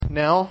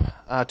now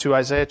to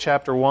Isaiah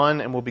chapter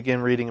 1, and we'll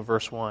begin reading in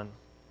verse 1.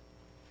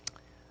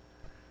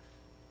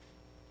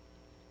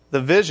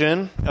 The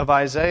vision of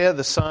Isaiah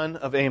the son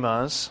of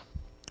Amoz,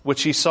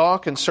 which he saw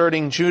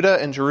concerning Judah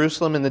and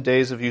Jerusalem in the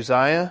days of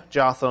Uzziah,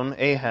 Jotham,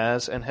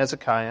 Ahaz, and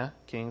Hezekiah,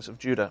 kings of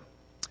Judah.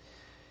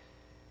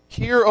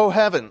 Hear, O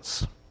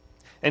heavens,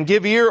 and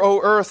give ear, O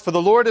earth, for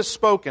the Lord has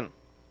spoken.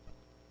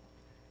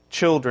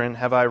 Children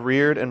have I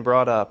reared and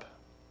brought up,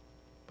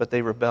 but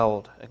they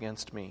rebelled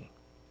against me.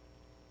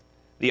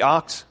 The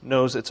ox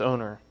knows its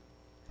owner,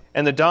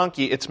 and the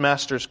donkey its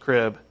master's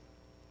crib.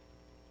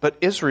 But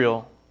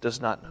Israel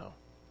does not know.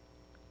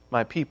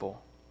 My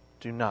people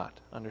do not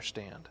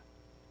understand.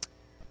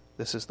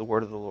 This is the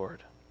word of the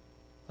Lord.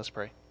 Let's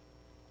pray.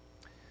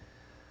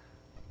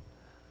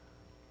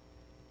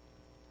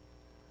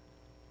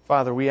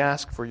 Father, we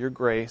ask for your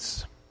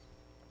grace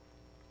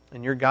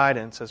and your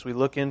guidance as we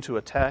look into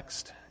a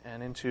text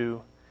and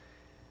into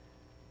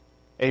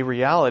a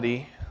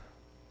reality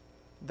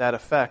that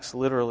affects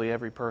literally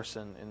every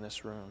person in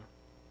this room.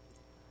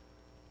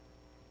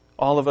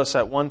 All of us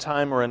at one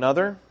time or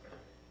another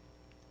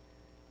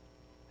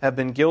have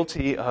been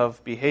guilty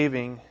of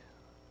behaving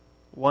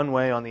one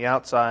way on the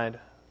outside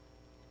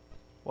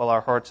while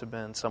our hearts have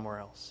been somewhere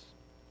else.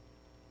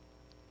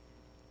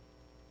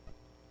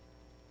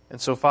 And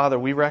so, Father,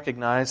 we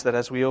recognize that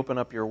as we open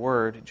up your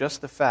word,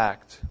 just the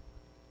fact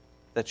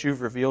that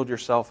you've revealed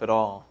yourself at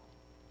all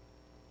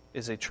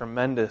is a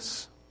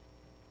tremendous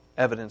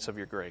evidence of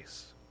your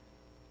grace.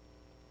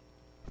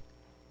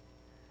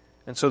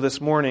 And so this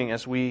morning,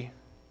 as we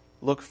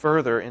look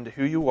further into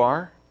who you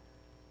are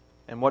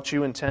and what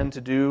you intend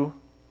to do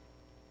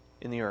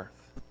in the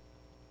earth,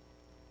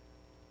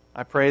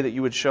 I pray that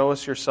you would show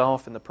us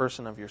yourself in the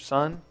person of your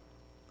Son,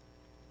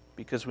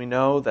 because we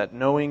know that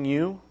knowing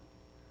you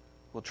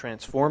will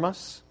transform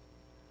us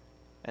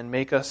and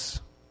make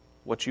us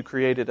what you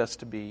created us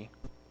to be.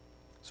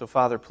 So,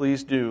 Father,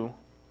 please do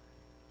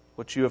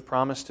what you have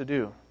promised to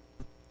do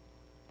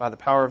by the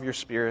power of your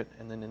Spirit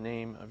and in the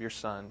name of your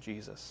Son,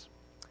 Jesus.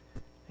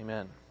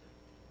 Amen.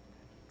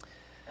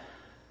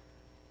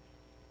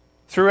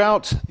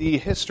 Throughout the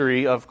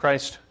history of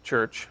Christ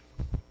Church,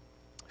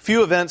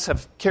 few events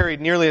have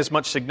carried nearly as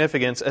much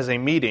significance as a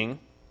meeting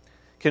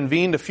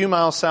convened a few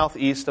miles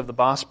southeast of the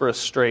Bosporus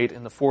Strait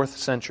in the 4th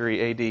century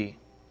A.D.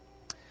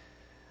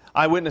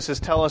 Eyewitnesses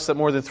tell us that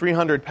more than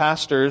 300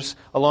 pastors,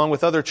 along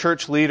with other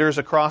church leaders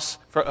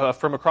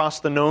from across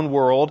the known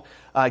world,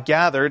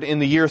 gathered in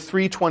the year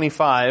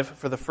 325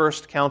 for the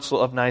First Council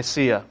of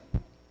Nicaea,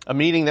 a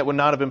meeting that would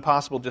not have been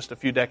possible just a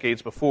few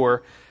decades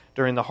before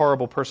during the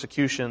horrible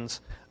persecutions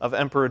of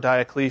Emperor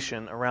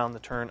Diocletian around the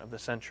turn of the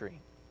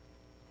century.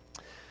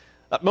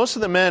 Most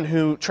of the men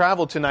who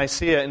traveled to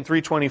Nicaea in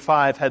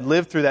 325 had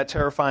lived through that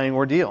terrifying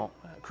ordeal.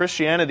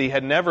 Christianity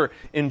had never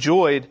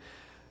enjoyed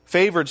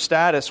favored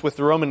status with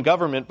the Roman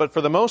government, but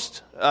for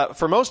most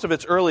of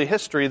its early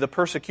history, the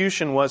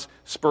persecution was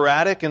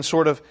sporadic and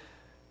sort of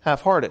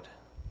half-hearted.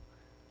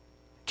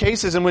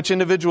 Cases in which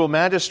individual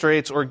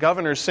magistrates or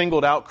governors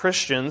singled out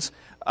Christians,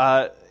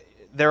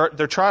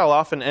 their trial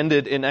often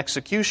ended in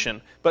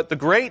execution. But the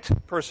great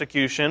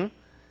persecution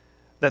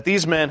that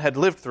these men had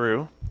lived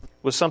through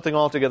was something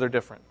altogether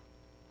different.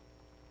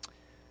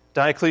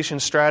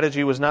 Diocletian's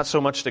strategy was not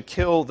so much to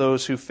kill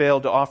those who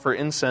failed to offer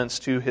incense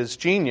to his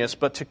genius,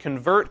 but to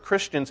convert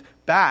Christians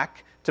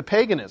back to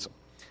paganism.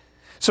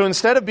 So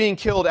instead of being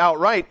killed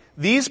outright,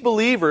 these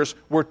believers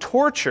were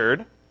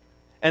tortured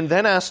and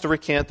then asked to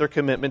recant their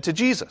commitment to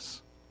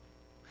Jesus.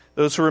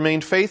 Those who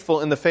remained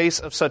faithful in the face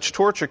of such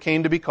torture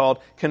came to be called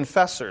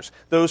confessors,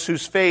 those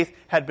whose faith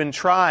had been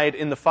tried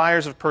in the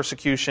fires of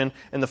persecution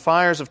and the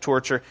fires of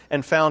torture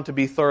and found to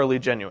be thoroughly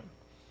genuine.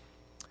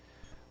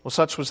 Well,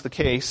 such was the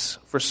case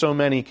for so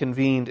many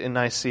convened in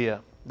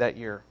Nicaea that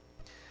year.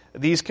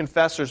 These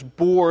confessors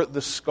bore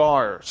the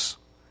scars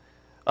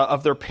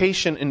of their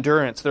patient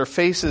endurance, their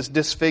faces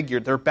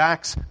disfigured, their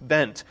backs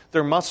bent,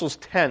 their muscles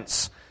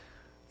tense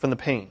from the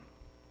pain.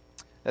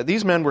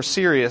 These men were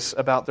serious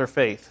about their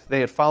faith. They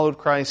had followed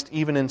Christ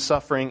even in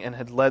suffering and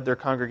had led their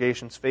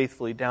congregations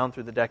faithfully down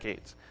through the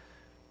decades.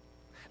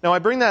 Now, I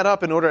bring that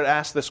up in order to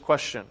ask this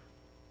question.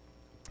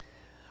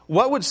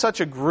 What would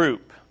such a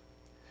group,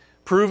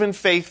 proven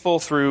faithful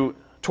through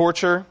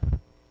torture,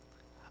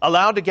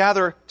 allowed to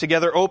gather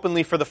together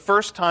openly for the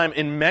first time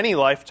in many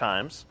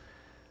lifetimes,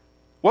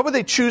 what would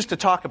they choose to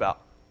talk about?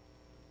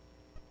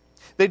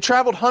 They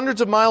traveled hundreds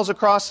of miles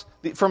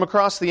from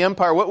across the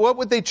empire. What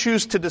would they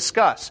choose to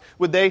discuss?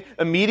 Would they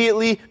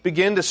immediately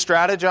begin to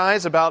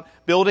strategize about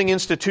building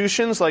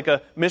institutions like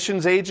a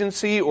missions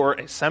agency or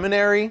a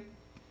seminary?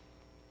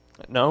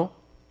 No.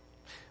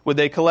 Would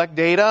they collect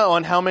data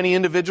on how many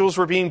individuals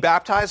were being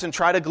baptized and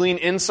try to glean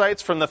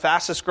insights from the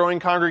fastest growing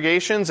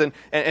congregations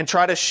and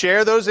try to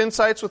share those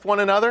insights with one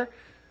another?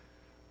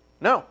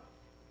 No.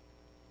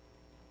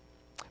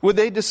 Would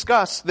they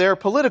discuss their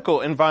political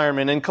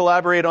environment and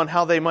collaborate on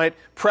how they might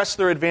press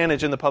their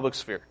advantage in the public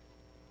sphere?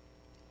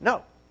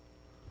 No.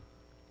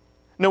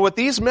 No, what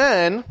these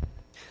men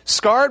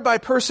scarred by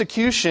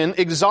persecution,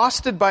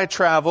 exhausted by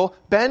travel,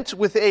 bent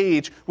with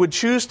age, would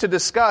choose to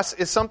discuss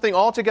is something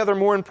altogether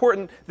more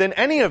important than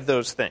any of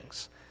those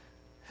things.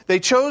 They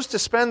chose to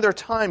spend their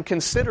time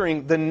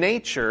considering the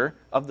nature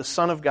of the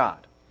Son of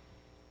God.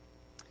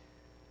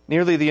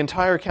 Nearly the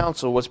entire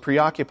council was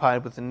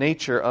preoccupied with the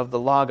nature of the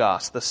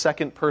Logos, the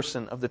second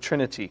person of the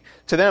Trinity.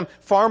 To them,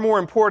 far more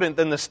important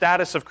than the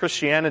status of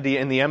Christianity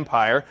in the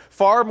empire,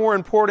 far more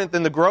important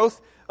than the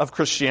growth of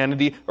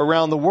Christianity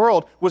around the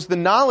world, was the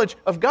knowledge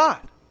of God.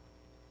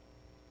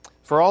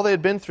 For all they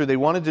had been through, they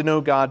wanted to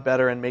know God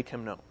better and make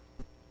Him known.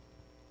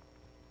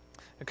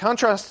 Now,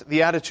 contrast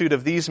the attitude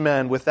of these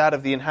men with that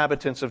of the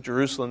inhabitants of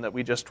Jerusalem that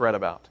we just read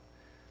about.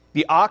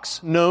 The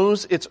ox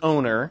knows its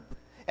owner,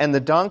 and the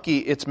donkey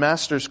its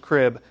master's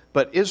crib,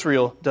 but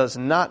Israel does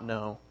not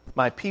know.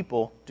 My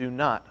people do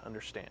not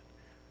understand.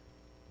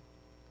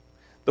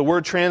 The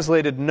word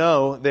translated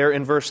know there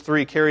in verse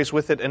 3 carries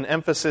with it an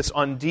emphasis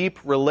on deep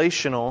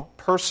relational,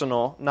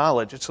 personal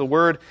knowledge. It's the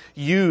word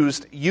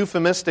used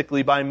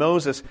euphemistically by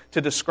Moses to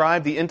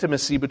describe the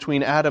intimacy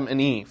between Adam and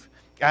Eve.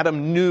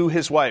 Adam knew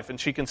his wife and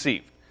she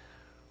conceived.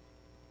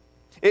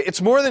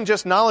 It's more than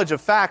just knowledge of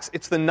facts.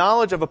 It's the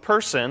knowledge of a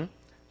person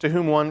to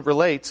whom one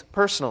relates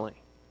personally.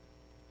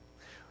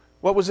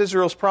 What was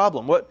Israel's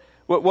problem? What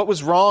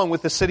was wrong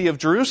with the city of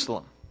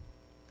Jerusalem?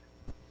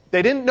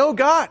 They didn't know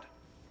God.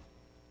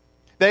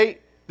 They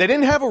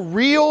didn't have a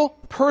real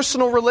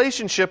personal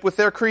relationship with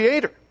their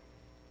Creator.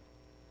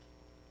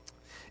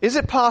 Is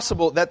it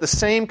possible that the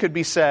same could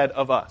be said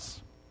of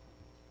us?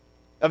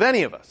 Of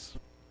any of us?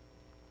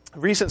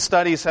 Recent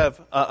studies of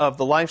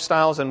the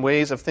lifestyles and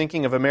ways of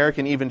thinking of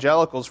American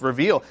evangelicals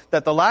reveal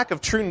that the lack of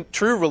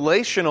true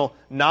relational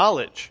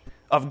knowledge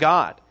of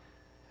God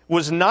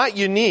was not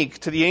unique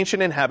to the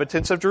ancient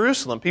inhabitants of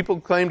Jerusalem. People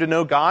who claim to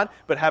know God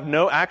but have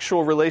no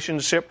actual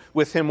relationship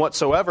with Him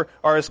whatsoever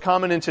are as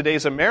common in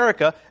today's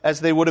America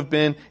as they would have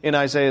been in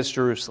Isaiah's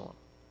Jerusalem.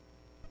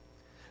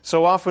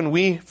 So often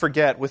we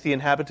forget with the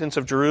inhabitants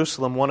of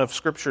Jerusalem one of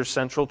Scripture's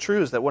central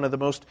truths, that one of the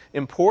most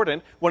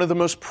important, one of the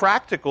most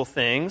practical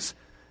things,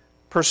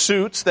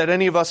 pursuits that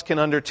any of us can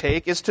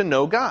undertake is to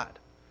know God.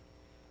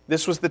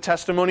 This was the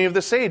testimony of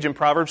the sage in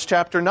Proverbs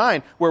chapter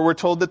 9, where we're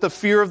told that the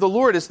fear of the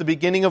Lord is the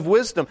beginning of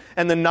wisdom,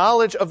 and the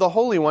knowledge of the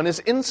Holy One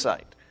is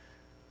insight.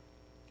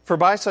 For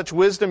by such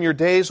wisdom your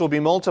days will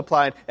be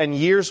multiplied, and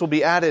years will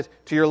be added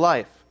to your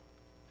life.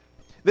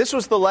 This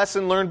was the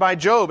lesson learned by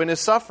Job in his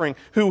suffering,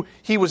 who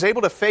he was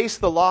able to face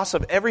the loss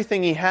of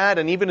everything he had,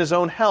 and even his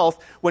own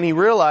health, when he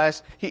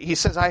realized, he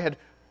says, I had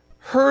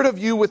heard of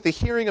you with the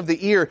hearing of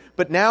the ear,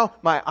 but now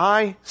my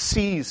eye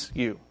sees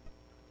you.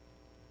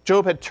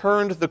 Job had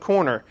turned the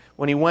corner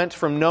when he went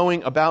from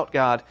knowing about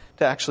God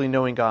to actually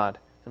knowing God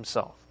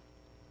Himself.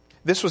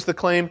 This was the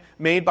claim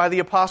made by the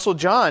Apostle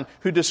John,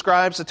 who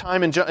describes a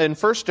time in 1 John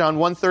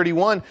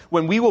 1:31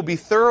 when we will be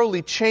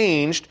thoroughly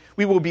changed.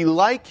 We will be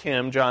like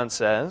Him, John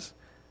says.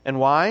 And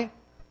why?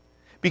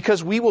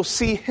 Because we will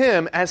see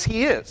Him as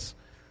He is.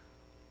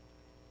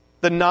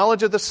 The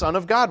knowledge of the Son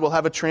of God will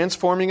have a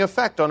transforming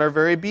effect on our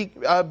very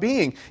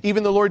being.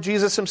 Even the Lord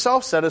Jesus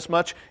Himself said as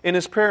much in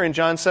His prayer in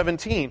John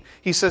 17.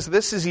 He says,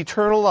 this is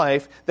eternal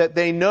life, that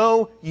they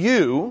know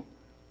you,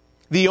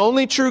 the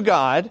only true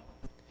God,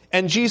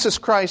 and Jesus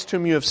Christ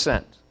whom you have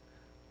sent.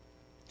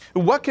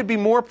 What could be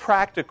more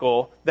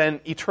practical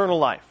than eternal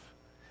life?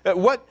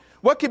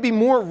 What could be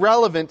more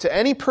relevant to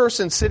any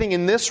person sitting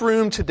in this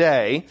room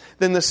today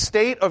than the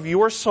state of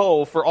your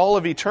soul for all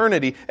of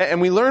eternity?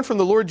 And we learn from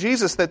the Lord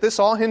Jesus that this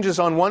all hinges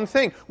on one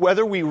thing,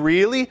 whether we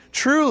really,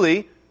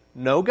 truly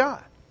know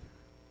God.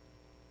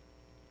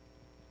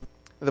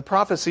 The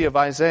prophecy of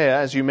Isaiah,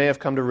 as you may have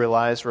come to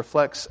realize,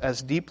 reflects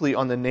as deeply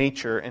on the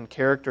nature and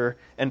character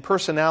and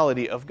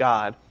personality of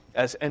God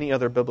as any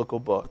other biblical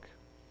book.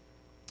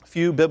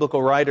 Few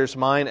biblical writers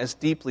mine as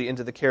deeply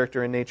into the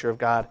character and nature of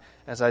God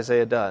as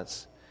Isaiah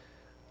does.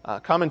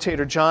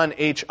 Commentator John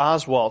H.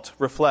 Oswalt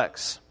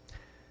reflects,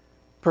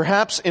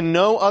 perhaps in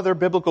no other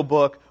biblical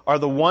book are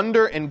the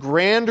wonder and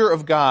grandeur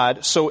of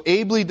God so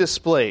ably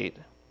displayed.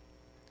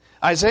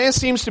 Isaiah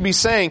seems to be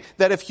saying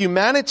that if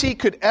humanity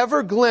could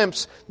ever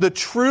glimpse the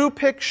true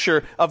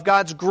picture of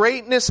God's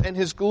greatness and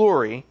His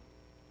glory,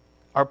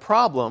 our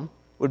problem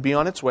would be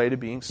on its way to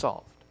being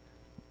solved.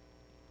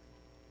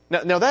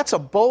 Now that's a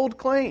bold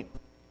claim.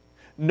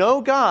 Know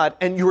God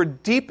and your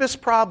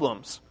deepest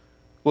problems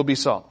will be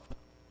solved.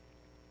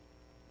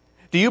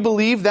 Do you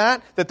believe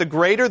that the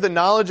greater the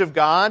knowledge of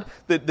God,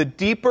 the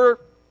deeper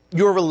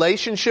your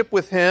relationship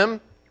with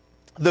Him,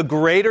 the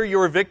greater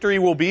your victory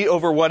will be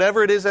over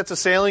whatever it is that's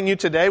assailing you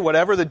today,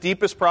 whatever the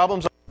deepest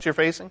problems that you're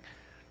facing?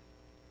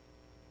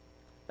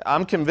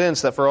 I'm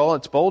convinced that for all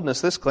its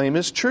boldness, this claim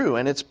is true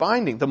and it's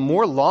binding. The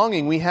more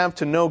longing we have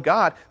to know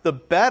God, the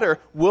better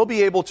we'll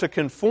be able to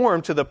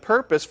conform to the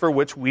purpose for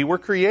which we were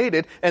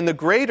created, and the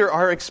greater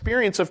our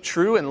experience of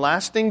true and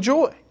lasting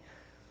joy.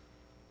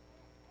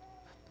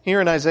 Here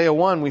in Isaiah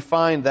 1, we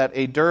find that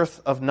a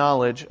dearth of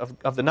knowledge,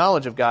 of the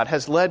knowledge of God,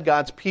 has led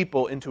God's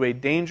people into a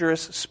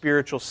dangerous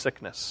spiritual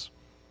sickness.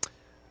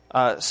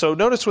 So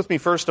notice with me,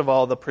 first of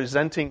all, the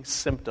presenting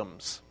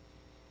symptoms.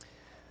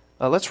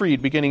 Let's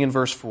read, beginning in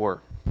verse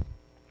 4.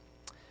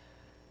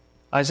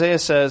 Isaiah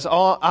says,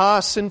 Ah,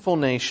 sinful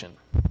nation,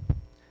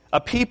 a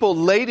people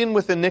laden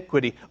with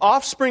iniquity,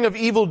 offspring of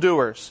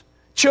evildoers,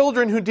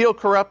 children who deal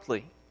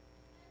corruptly.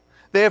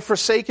 They have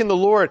forsaken the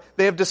Lord.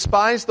 They have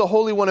despised the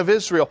Holy One of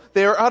Israel.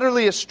 They are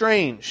utterly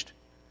estranged.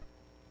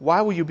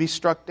 Why will you be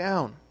struck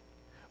down?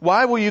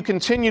 Why will you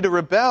continue to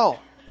rebel?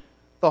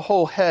 The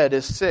whole head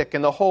is sick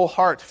and the whole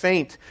heart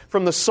faint.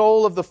 From the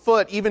sole of the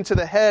foot even to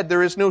the head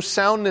there is no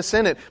soundness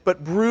in it,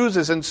 but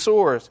bruises and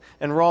sores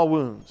and raw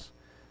wounds.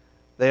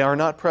 They are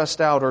not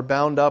pressed out or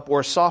bound up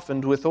or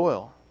softened with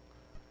oil.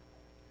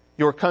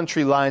 Your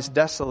country lies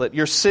desolate.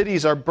 Your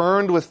cities are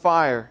burned with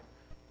fire.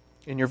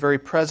 In your very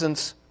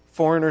presence,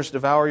 foreigners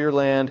devour your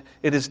land.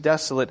 It is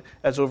desolate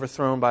as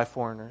overthrown by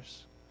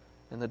foreigners.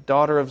 And the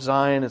daughter of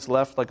Zion is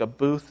left like a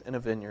booth in a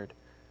vineyard,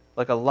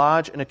 like a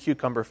lodge in a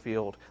cucumber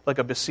field, like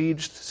a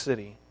besieged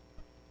city.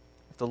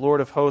 If the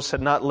Lord of hosts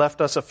had not left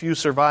us a few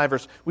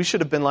survivors, we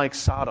should have been like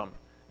Sodom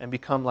and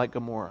become like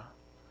Gomorrah.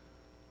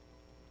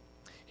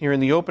 Here in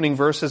the opening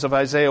verses of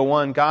Isaiah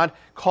 1, God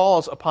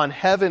calls upon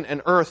heaven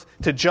and earth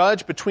to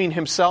judge between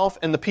himself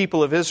and the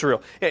people of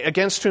Israel,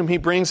 against whom he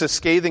brings a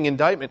scathing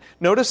indictment.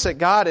 Notice that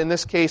God, in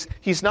this case,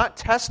 he's not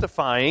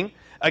testifying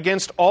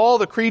against all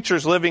the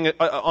creatures living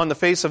on the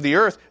face of the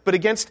earth, but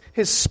against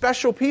his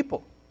special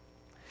people.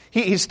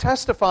 He's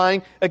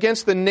testifying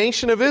against the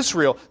nation of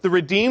Israel, the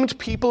redeemed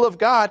people of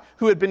God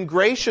who had been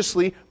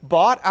graciously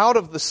bought out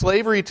of the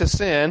slavery to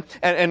sin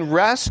and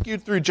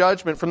rescued through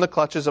judgment from the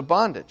clutches of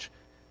bondage.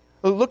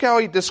 Look how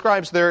he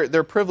describes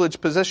their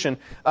privileged position.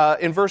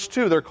 In verse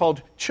 2, they're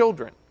called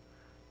children.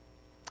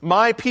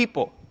 My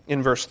people,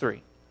 in verse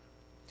 3.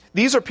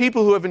 These are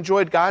people who have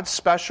enjoyed God's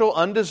special,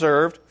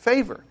 undeserved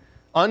favor,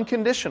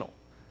 unconditional.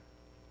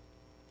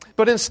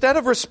 But instead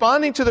of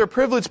responding to their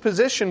privileged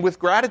position with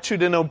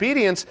gratitude and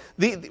obedience,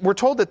 we're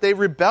told that they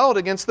rebelled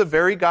against the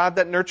very God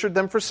that nurtured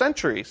them for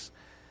centuries.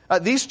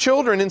 These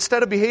children,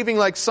 instead of behaving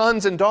like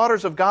sons and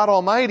daughters of God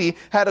Almighty,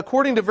 had,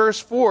 according to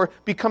verse 4,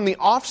 become the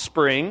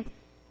offspring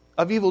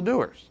of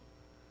evildoers.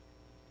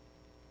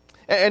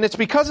 And it's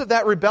because of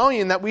that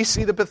rebellion that we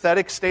see the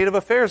pathetic state of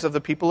affairs of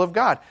the people of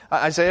God.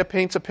 Isaiah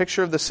paints a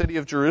picture of the city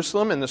of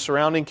Jerusalem and the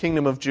surrounding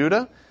kingdom of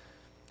Judah.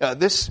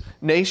 This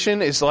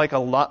nation is like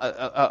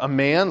a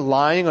man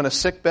lying on a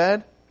sick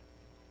bed,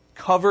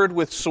 covered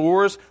with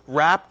sores,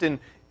 wrapped in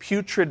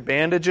putrid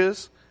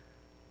bandages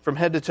from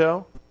head to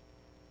toe.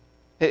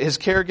 His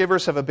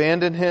caregivers have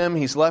abandoned him.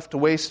 He's left to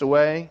waste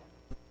away.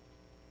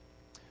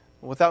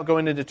 Without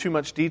going into too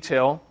much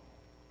detail,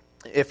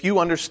 if you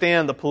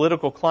understand the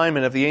political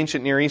climate of the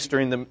ancient Near East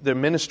during the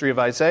ministry of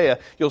Isaiah,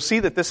 you'll see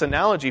that this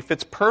analogy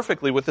fits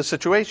perfectly with the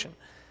situation.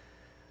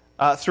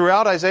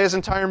 Throughout Isaiah's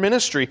entire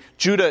ministry,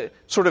 Judah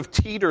sort of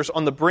teeters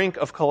on the brink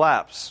of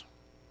collapse.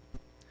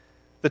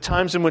 The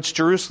times in which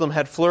Jerusalem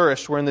had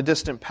flourished were in the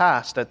distant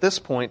past. At this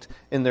point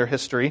in their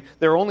history,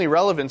 their only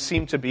relevance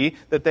seemed to be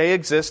that they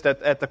exist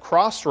at the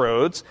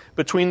crossroads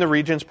between the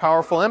region's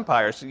powerful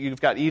empires.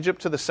 You've got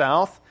Egypt to the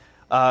south,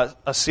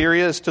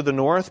 Assyria is to the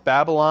north,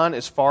 Babylon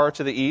is far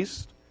to the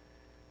east.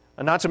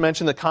 And not to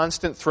mention the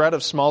constant threat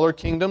of smaller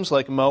kingdoms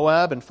like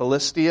Moab and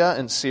Philistia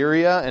and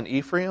Syria and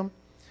Ephraim.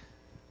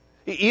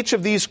 Each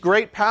of these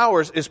great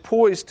powers is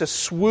poised to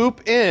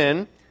swoop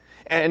in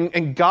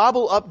and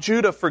gobble up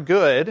Judah for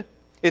good.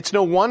 It's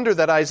no wonder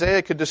that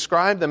Isaiah could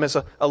describe them as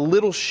a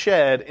little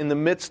shed in the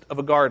midst of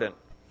a garden.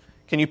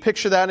 Can you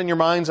picture that in your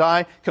mind's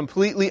eye?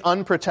 Completely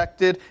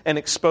unprotected and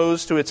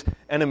exposed to its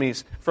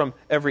enemies from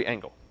every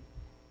angle.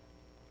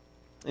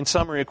 In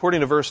summary, according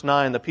to verse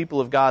 9, the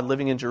people of God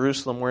living in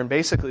Jerusalem were in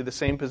basically the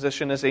same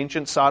position as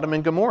ancient Sodom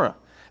and Gomorrah.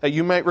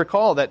 You might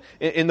recall that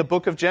in the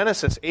book of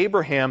Genesis,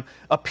 Abraham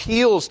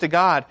appeals to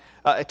God,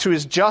 to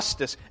his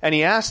justice, and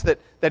he asks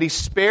that he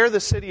spare the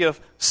city of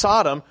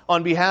Sodom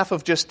on behalf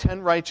of just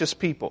 10 righteous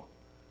people.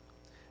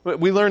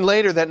 We learn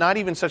later that not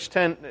even such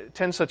 10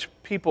 such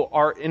people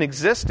are in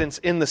existence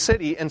in the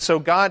city, and so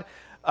God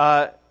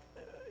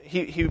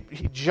he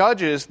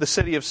judges the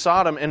city of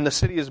Sodom, and the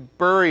city is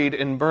buried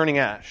in burning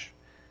ash.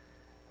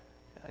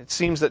 It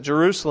seems that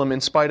Jerusalem,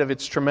 in spite of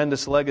its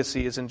tremendous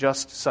legacy, is in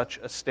just such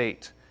a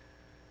state.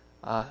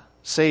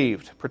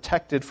 Saved,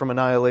 protected from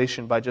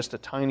annihilation by just a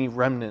tiny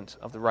remnant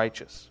of the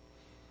righteous.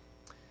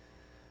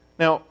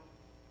 Now,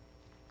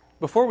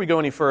 before we go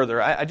any further,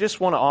 I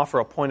just want to offer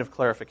a point of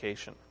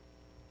clarification.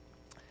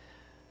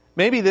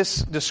 Maybe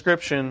this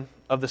description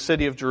of the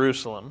city of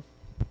Jerusalem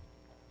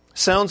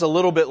sounds a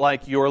little bit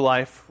like your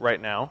life right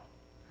now.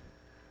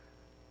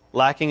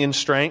 Lacking in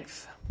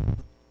strength,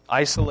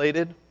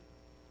 isolated,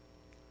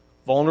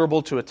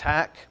 vulnerable to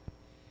attack,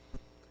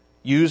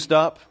 used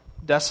up,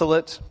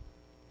 desolate.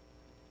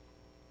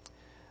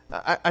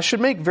 I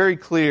should make very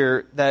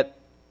clear that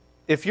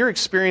if you're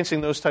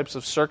experiencing those types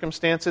of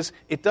circumstances,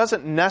 it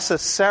doesn't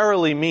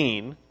necessarily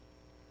mean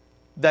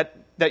that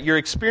you're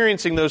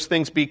experiencing those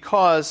things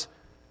because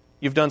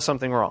you've done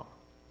something wrong.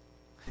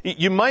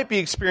 You might be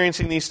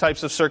experiencing these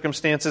types of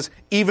circumstances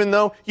even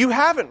though you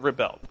haven't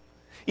rebelled.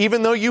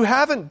 even though you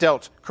haven't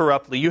dealt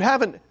corruptly, you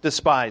haven't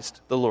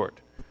despised the Lord.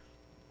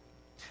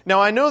 Now,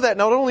 I know that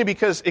not only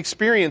because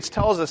experience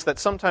tells us that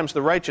sometimes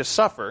the righteous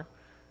suffer,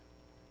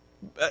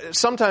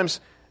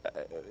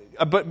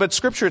 but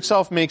Scripture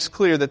itself makes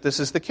clear that this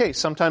is the case.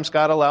 Sometimes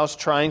God allows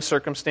trying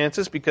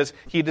circumstances because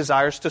He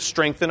desires to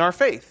strengthen our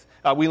faith.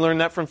 We learn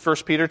that from 1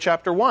 Peter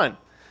chapter 1.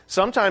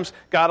 Sometimes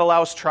God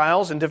allows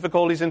trials and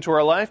difficulties into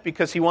our life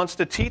because He wants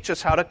to teach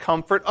us how to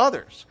comfort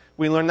others.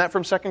 We learn that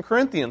from 2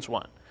 Corinthians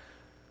 1.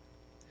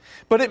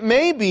 But it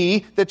may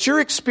be that you're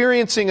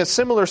experiencing a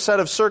similar set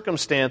of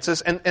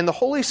circumstances, and the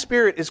Holy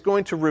Spirit is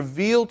going to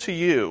reveal to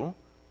you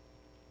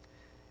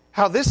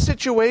how this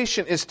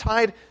situation is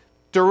tied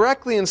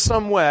directly in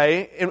some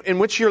way in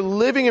which you're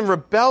living in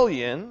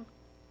rebellion,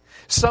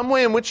 some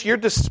way in which you're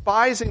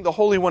despising the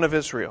Holy One of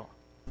Israel.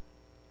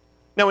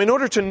 Now, in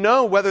order to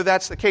know whether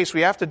that's the case,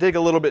 we have to dig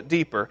a little bit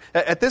deeper.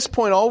 At this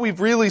point, all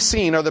we've really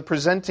seen are the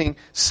presenting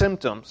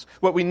symptoms.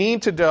 What we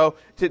need to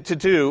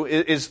do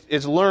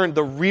is learn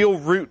the real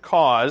root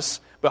cause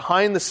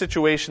behind the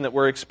situation that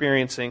we're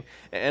experiencing.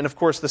 And of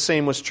course, the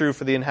same was true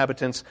for the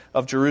inhabitants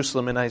of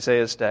Jerusalem in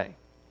Isaiah's day.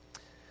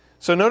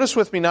 So notice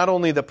with me not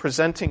only the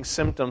presenting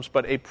symptoms,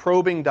 but a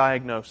probing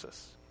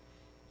diagnosis.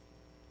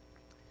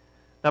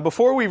 Now,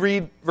 before we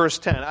read verse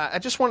 10, I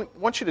just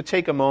want you to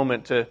take a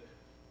moment to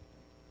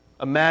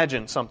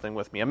imagine something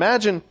with me.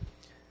 Imagine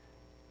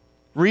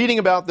reading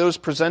about those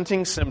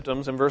presenting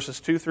symptoms in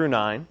verses 2 through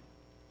 9,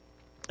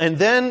 and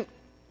then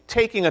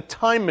taking a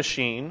time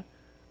machine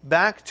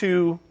back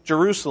to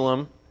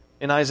Jerusalem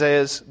in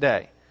Isaiah's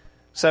day.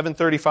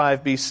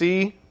 735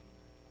 BC,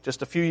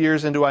 just a few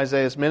years into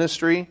Isaiah's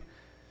ministry.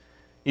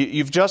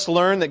 You've just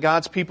learned that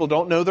God's people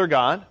don't know their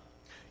God.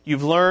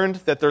 You've learned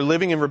that they're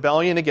living in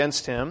rebellion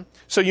against Him.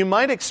 So you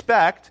might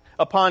expect,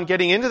 upon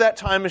getting into that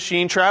time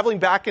machine, traveling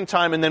back in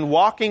time, and then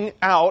walking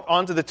out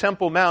onto the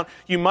Temple Mount,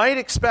 you might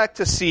expect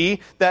to see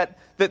that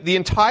the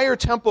entire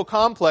temple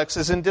complex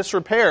is in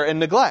disrepair and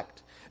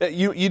neglect.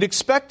 You'd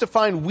expect to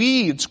find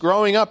weeds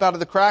growing up out of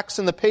the cracks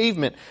in the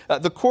pavement,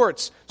 the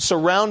courts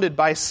surrounded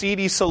by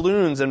seedy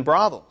saloons and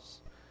brothels.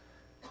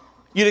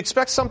 You'd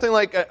expect something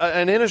like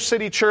an inner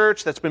city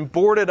church that's been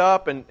boarded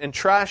up and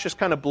trash is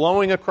kind of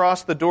blowing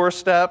across the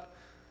doorstep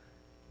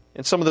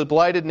in some of the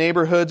blighted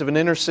neighborhoods of an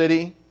inner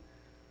city.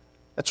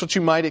 That's what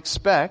you might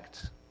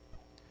expect,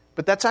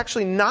 but that's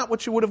actually not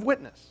what you would have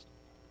witnessed.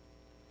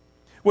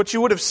 What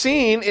you would have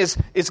seen is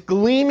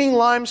gleaming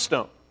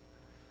limestone,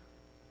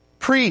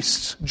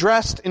 priests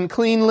dressed in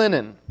clean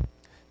linen,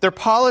 their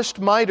polished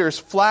mitres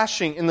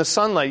flashing in the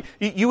sunlight.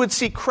 You would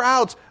see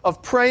crowds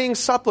of praying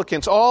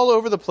supplicants all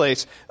over the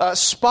place,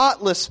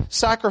 spotless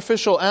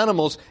sacrificial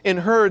animals in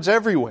herds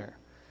everywhere.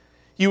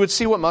 You would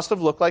see what must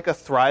have looked like a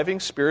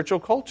thriving spiritual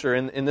culture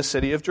in the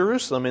city of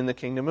Jerusalem, in the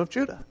kingdom of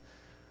Judah.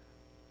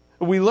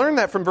 We learn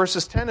that from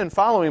verses 10 and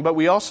following, but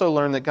we also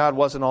learn that God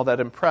wasn't all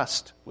that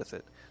impressed with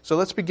it. So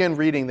let's begin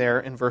reading there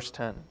in verse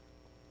 10.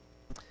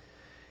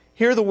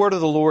 Hear the word of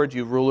the Lord,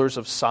 you rulers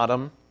of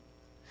Sodom.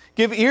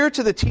 Give ear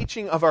to the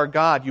teaching of our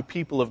God, you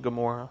people of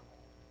Gomorrah.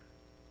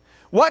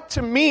 What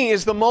to me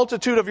is the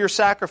multitude of your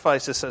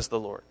sacrifices, says the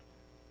Lord.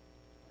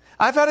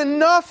 I've had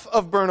enough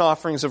of burnt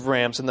offerings of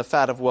rams and the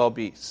fat of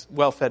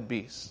well-fed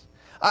beasts.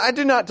 I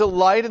do not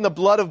delight in the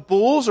blood of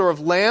bulls or of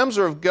lambs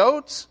or of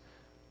goats.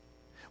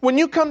 When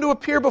you come to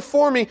appear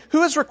before me,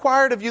 who has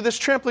required of you this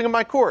trampling of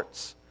my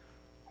courts?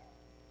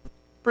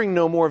 Bring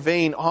no more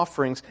vain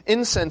offerings.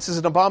 Incense is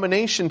an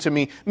abomination to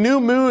me. New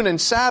moon and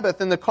Sabbath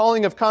and the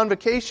calling of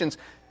convocations.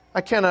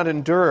 I cannot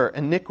endure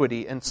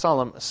iniquity and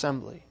solemn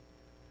assembly.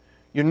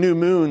 Your new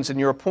moons and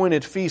your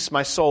appointed feasts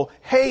my soul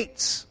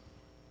hates.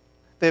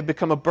 They have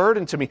become a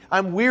burden to me.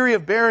 I'm weary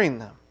of bearing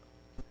them.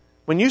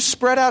 When you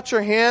spread out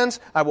your hands,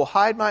 I will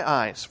hide my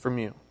eyes from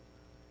you.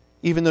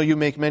 Even though you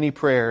make many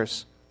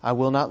prayers, I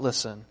will not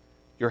listen.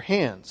 Your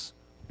hands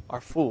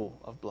are full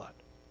of blood.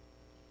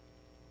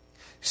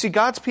 See,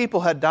 God's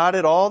people had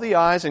dotted all the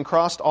I's and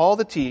crossed all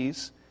the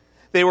T's.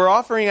 They were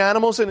offering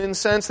animals and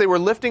incense. They were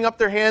lifting up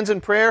their hands in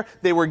prayer.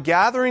 They were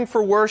gathering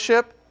for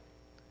worship.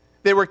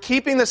 They were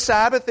keeping the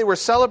Sabbath. They were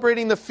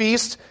celebrating the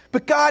feast.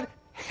 But God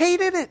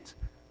hated it.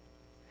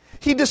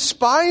 He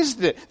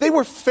despised it. They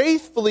were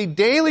faithfully,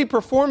 daily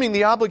performing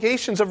the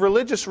obligations of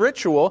religious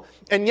ritual,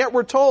 and yet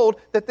we're told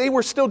that they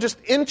were still just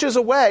inches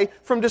away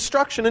from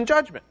destruction and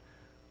judgment.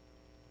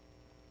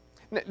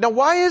 Now,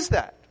 why is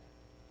that?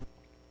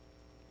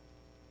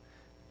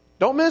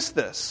 Don't miss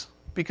this,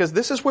 because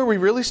this is where we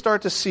really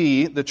start to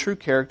see the true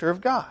character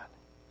of God.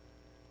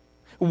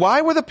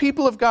 Why were the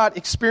people of God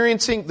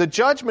experiencing the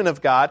judgment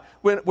of God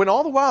when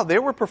all the while they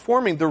were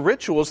performing the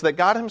rituals that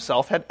God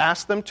Himself had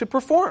asked them to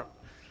perform?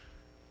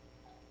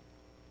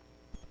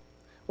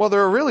 Well,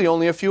 there are really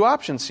only a few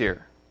options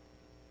here.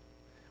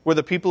 Were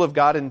the people of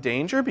God in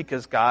danger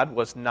because God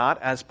was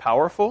not as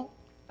powerful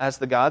as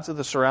the gods of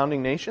the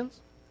surrounding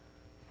nations?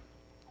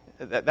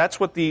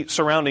 That's what the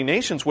surrounding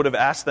nations would have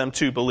asked them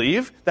to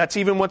believe. That's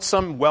even what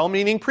some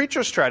well-meaning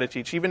preachers try to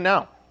teach, even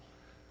now.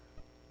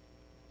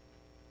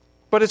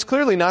 But it's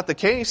clearly not the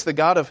case. The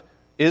God of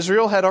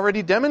Israel had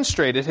already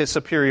demonstrated his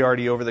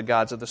superiority over the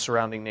gods of the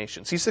surrounding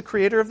nations. He's the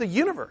creator of the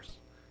universe.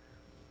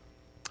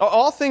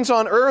 All things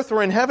on earth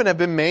or in heaven have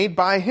been made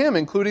by him,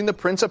 including the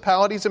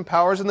principalities and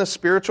powers in the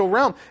spiritual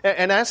realm.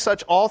 And as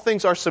such, all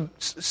things are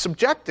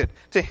subjected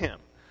to him.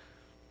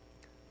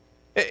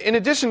 In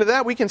addition to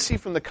that, we can see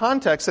from the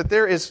context that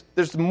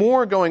there's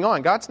more going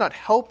on. God's not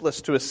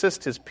helpless to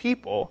assist his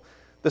people.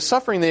 The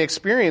suffering they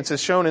experience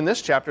is shown in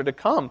this chapter to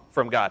come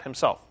from God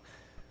himself.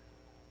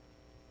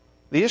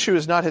 The issue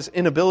is not his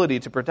inability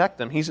to protect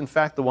them. He's in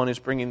fact the one who's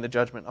bringing the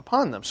judgment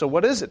upon them. So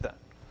what is it then?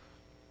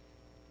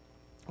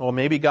 Well,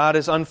 maybe God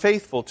is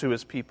unfaithful to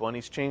his people and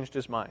he's changed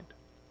his mind.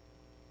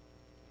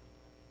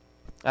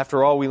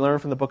 After all, we learn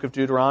from the book of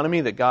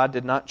Deuteronomy that God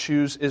did not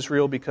choose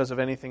Israel because of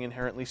anything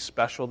inherently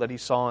special that he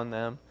saw in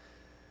them,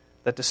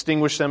 that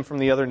distinguished them from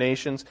the other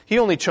nations. He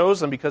only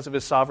chose them because of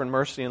his sovereign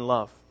mercy and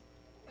love.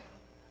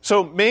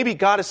 So maybe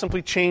God has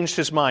simply changed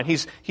his mind.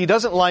 He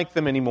doesn't like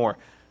them anymore.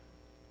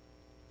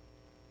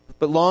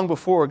 But long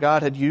before,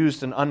 God had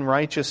used an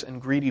unrighteous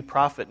and greedy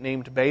prophet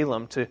named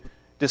Balaam to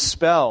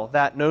dispel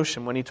that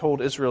notion when he told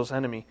Israel's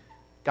enemy,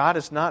 God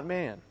is not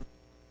man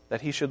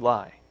that he should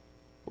lie,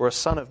 or a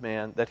son of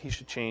man that he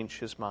should change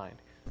his mind.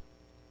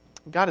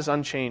 God is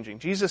unchanging.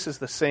 Jesus is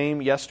the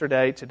same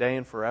yesterday, today,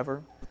 and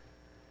forever.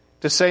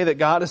 To say that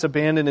God has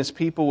abandoned his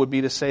people would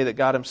be to say that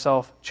God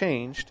himself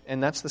changed,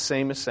 and that's the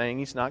same as saying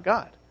he's not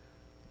God.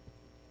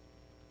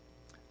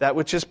 That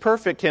which is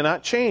perfect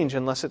cannot change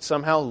unless it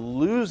somehow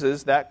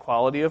loses that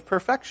quality of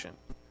perfection.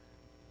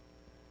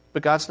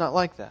 But God's not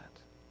like that.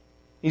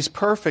 He's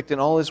perfect in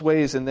all his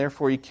ways, and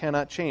therefore he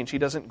cannot change. He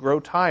doesn't grow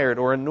tired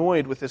or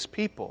annoyed with his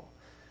people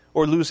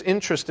or lose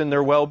interest in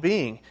their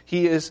well-being.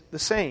 He is the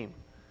same.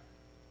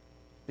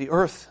 The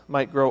earth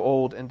might grow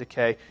old and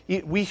decay.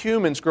 We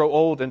humans grow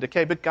old and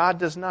decay, but God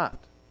does not.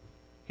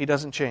 He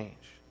doesn't change.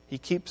 He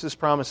keeps his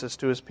promises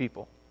to his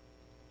people.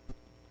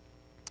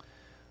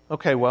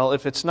 Okay, well,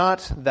 if it's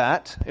not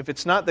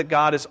that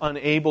God is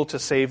unable to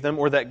save them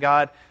or that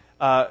God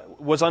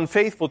was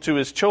unfaithful to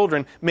his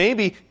children,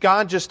 maybe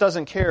God just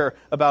doesn't care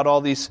about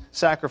all these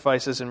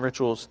sacrifices and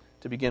rituals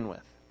to begin with.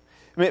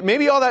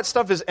 Maybe all that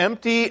stuff is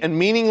empty and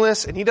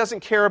meaningless and he doesn't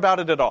care about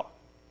it at all.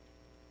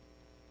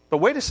 But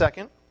wait a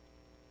second.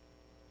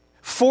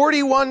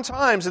 41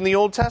 times in the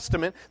Old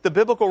Testament, the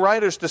biblical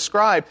writers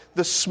describe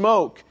the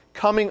smoke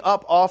coming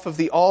up off of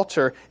the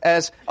altar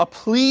as a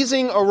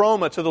pleasing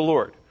aroma to the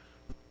Lord.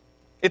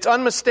 It's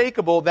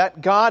unmistakable that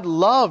God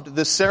loved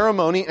the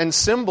ceremony and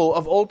symbol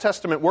of Old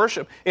Testament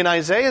worship in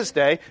Isaiah's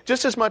day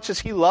just as much as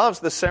he loves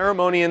the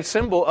ceremony and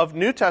symbol of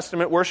New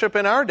Testament worship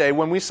in our day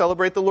when we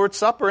celebrate the Lord's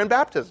Supper and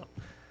baptism.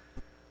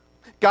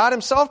 God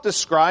himself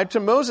described to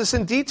Moses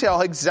in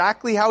detail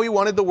exactly how he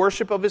wanted the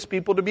worship of his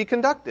people to be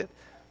conducted.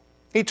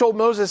 He told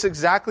Moses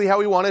exactly how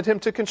he wanted him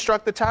to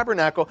construct the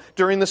tabernacle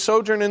during the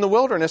sojourn in the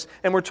wilderness,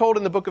 and we're told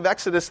in the book of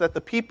Exodus that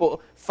the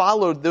people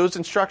followed those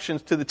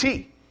instructions to the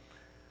T.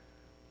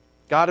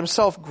 God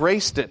himself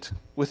graced it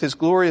with his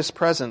glorious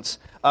presence.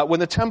 When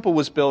the temple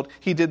was built,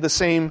 he did the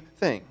same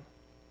thing.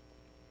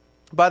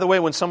 By the way,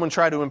 when someone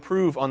tried to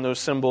improve on those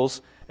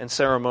symbols and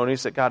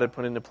ceremonies that God had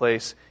put into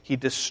place, he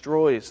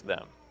destroys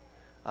them.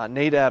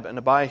 Nadab and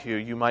Abihu,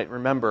 you might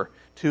remember,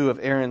 two of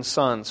Aaron's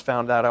sons,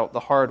 found that out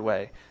the hard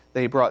way.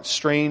 They brought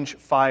strange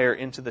fire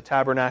into the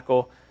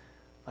tabernacle,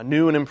 a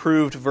new and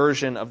improved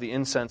version of the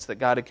incense that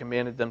God had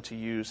commanded them to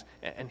use,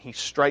 and he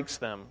strikes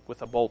them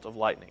with a bolt of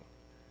lightning.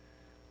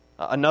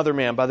 Another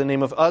man by the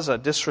name of Uzzah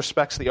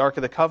disrespects the Ark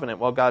of the Covenant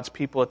while God's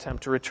people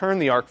attempt to return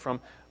the Ark from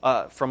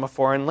a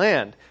foreign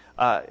land.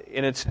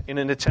 In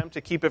an attempt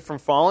to keep it from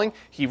falling,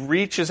 he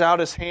reaches out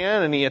his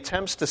hand and he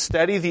attempts to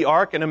steady the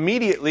Ark, and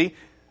immediately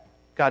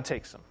God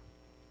takes him.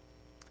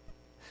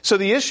 So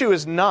the issue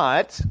is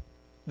not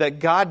that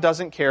God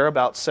doesn't care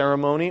about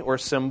ceremony or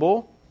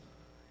symbol.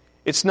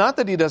 It's not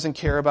that he doesn't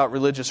care about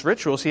religious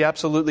rituals. He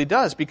absolutely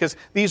does, because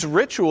these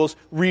rituals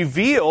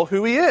reveal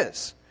who he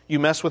is. You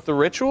mess with the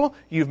ritual,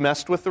 you've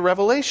messed with the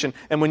revelation.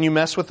 And when you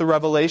mess with the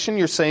revelation,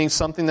 you're saying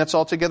something that's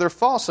altogether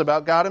false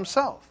about God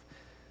himself.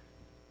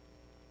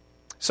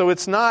 So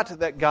it's not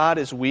that God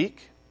is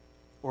weak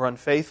or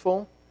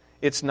unfaithful.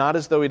 It's not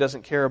as though he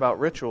doesn't care about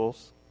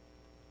rituals.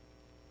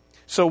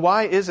 So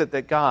why is it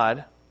that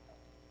God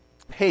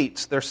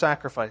hates their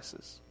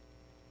sacrifices?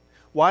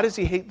 Why does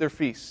he hate their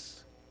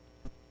feasts?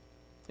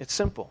 It's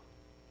simple.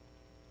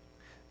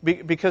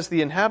 Because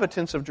the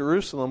inhabitants of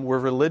Jerusalem were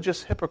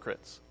religious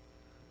hypocrites.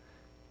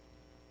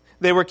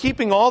 They were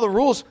keeping all the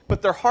rules,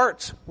 but their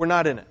hearts were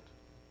not in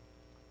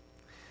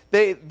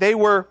it. They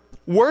were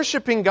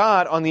worshiping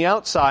God on the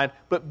outside,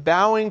 but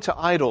bowing to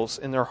idols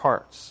in their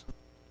hearts.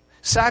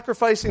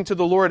 Sacrificing to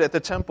the Lord at the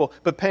temple,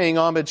 but paying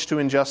homage to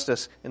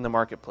injustice in the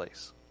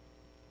marketplace.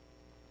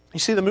 You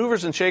see, the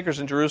movers and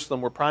shakers in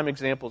Jerusalem were prime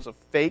examples of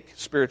fake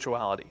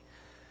spirituality.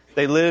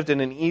 They lived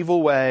in an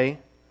evil way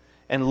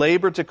and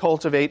labored to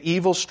cultivate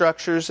evil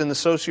structures in the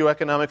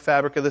socioeconomic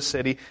fabric of the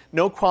city.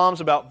 No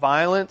qualms about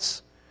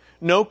violence.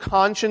 No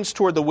conscience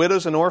toward the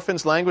widows and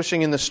orphans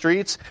languishing in the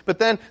streets. But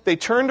then they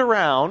turned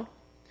around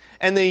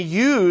and they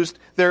used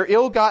their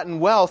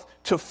ill-gotten wealth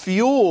to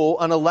fuel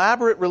an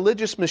elaborate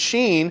religious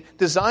machine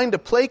designed to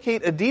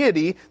placate a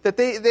deity that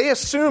they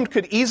assumed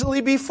could easily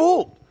be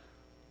fooled.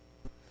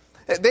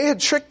 They had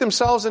tricked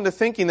themselves into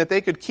thinking that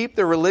they could keep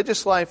their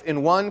religious life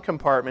in one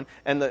compartment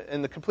and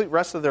the complete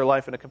rest of their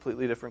life in a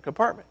completely different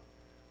compartment.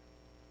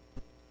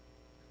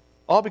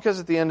 All because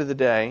at the end of the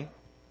day,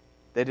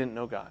 they didn't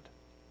know God.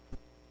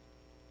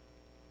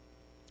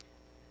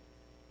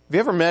 Have you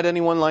ever met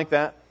anyone like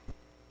that?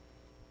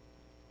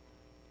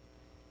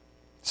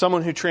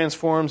 Someone who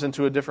transforms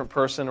into a different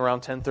person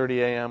around 10:30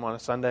 a.m. on a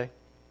Sunday?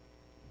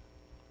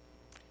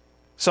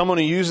 Someone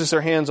who uses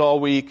their hands all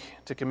week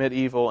to commit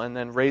evil and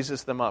then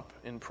raises them up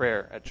in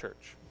prayer at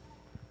church.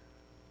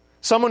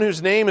 Someone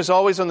whose name is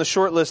always on the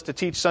short list to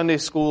teach Sunday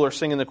school or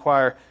sing in the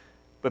choir,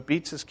 but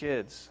beats his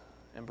kids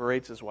and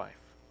berates his wife.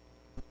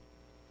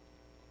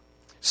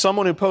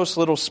 Someone who posts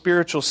little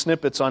spiritual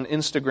snippets on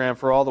Instagram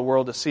for all the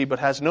world to see, but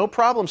has no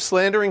problem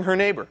slandering her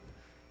neighbor.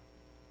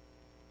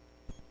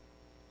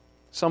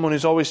 Someone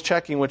who's always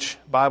checking which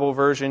Bible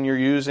version you're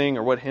using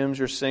or what hymns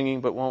you're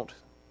singing, but won't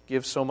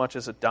give so much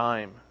as a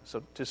dime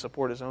to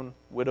support his own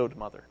widowed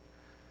mother.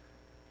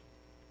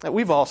 Now,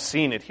 we've all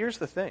seen it. Here's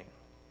the thing.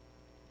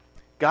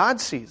 God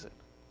sees it.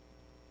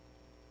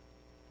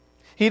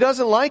 He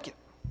doesn't like it.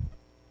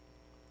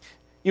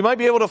 You might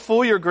be able to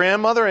fool your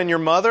grandmother and your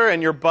mother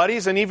and your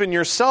buddies and even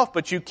yourself,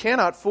 but you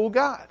cannot fool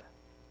God.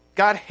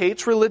 God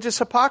hates religious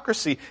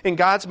hypocrisy. In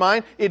God's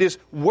mind, it is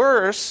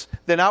worse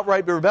than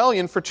outright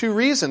rebellion for two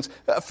reasons.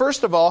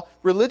 First of all,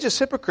 religious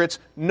hypocrites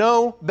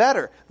know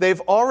better.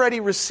 They've already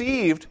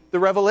received the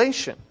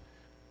revelation.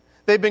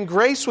 They've been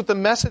graced with the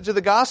message of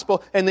the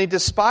gospel, and they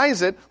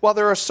despise it, while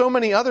there are so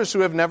many others who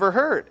have never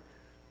heard.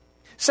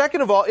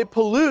 Second of all, it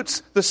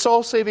pollutes the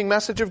soul-saving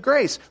message of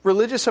grace.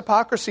 Religious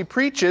hypocrisy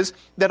preaches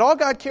that all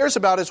God cares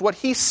about is what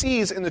He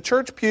sees in the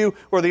church pew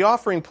or the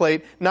offering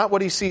plate, not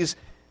what He sees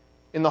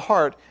in the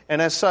heart,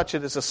 and as such,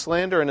 it is a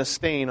slander and a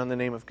stain on the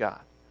name of God.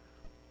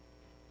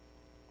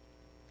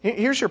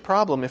 Here's your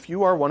problem. If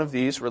you are one of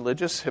these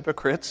religious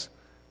hypocrites,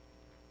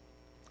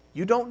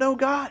 you don't know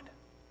God.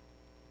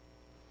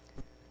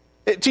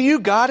 To you,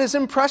 God is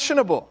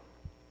impressionable,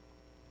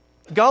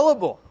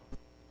 gullible,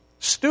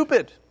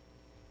 stupid,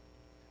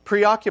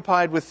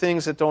 preoccupied with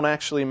things that don't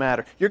actually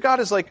matter. Your God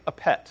is like a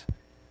pet.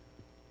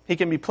 He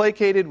can be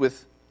placated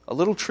with a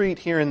little treat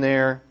here and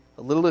there,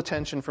 a little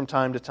attention from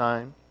time to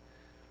time.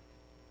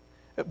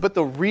 But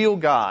the real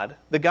God,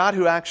 the God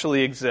who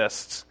actually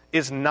exists,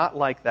 is not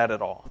like that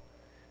at all.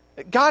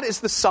 God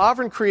is the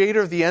sovereign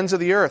creator of the ends of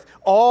the earth.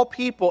 All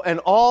people and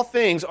all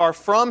things are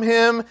from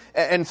Him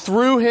and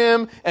through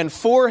Him and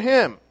for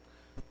Him.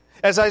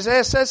 As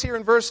Isaiah says here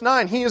in verse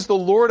 9, He is the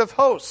Lord of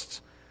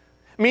hosts.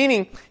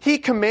 Meaning, He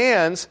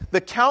commands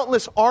the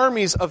countless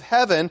armies of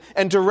heaven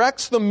and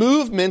directs the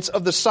movements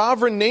of the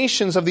sovereign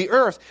nations of the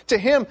earth. To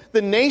Him,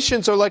 the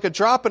nations are like a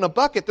drop in a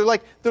bucket. They're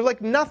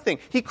like nothing.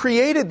 He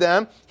created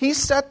them, He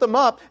set them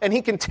up, and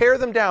He can tear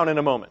them down in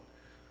a moment.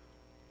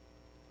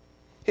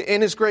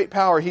 In His great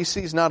power, He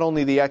sees not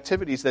only the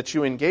activities that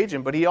you engage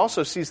in, but He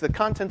also sees the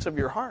contents of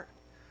your heart.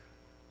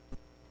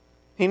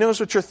 He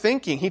knows what you're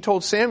thinking. He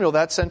told Samuel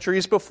that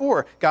centuries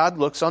before. God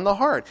looks on the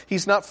heart.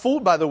 He's not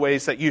fooled by the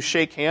ways that you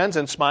shake hands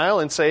and smile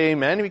and say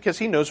amen, because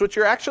He knows what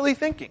you're actually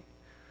thinking.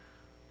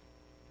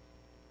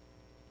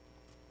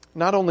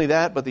 Not only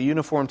that, but the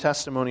uniform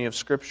testimony of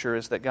Scripture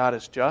is that God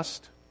is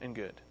just and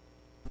good.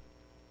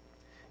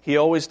 He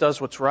always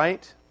does what's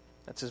right.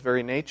 That's His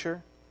very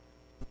nature.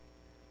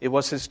 It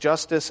was His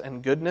justice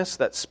and goodness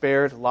that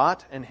spared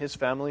Lot and his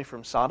family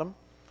from Sodom.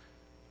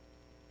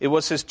 It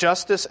was His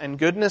justice and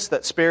goodness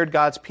that spared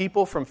God's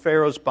people from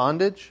Pharaoh's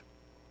bondage.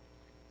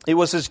 It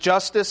was His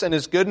justice and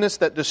His goodness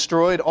that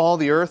destroyed all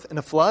the earth in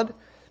a flood.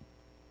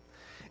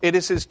 It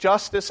is His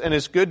justice and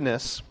His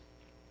goodness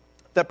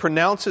that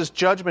pronounces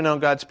judgment on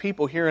God's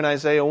people here in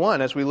Isaiah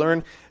 1. As we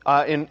learn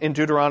in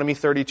Deuteronomy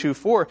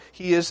 32:4,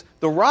 He is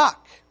the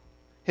rock.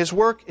 His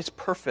work is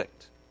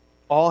perfect.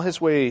 All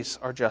His ways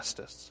are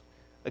justice.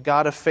 A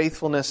God of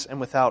faithfulness and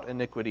without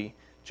iniquity,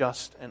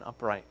 just and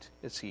upright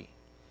is He.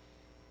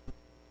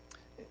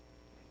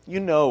 You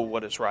know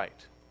what is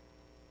right,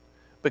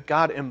 but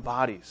God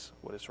embodies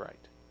what is right.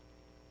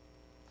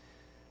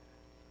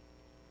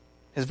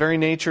 His very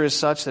nature is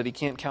such that He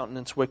can't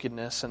countenance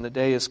wickedness, and the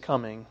day is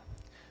coming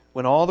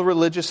when all the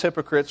religious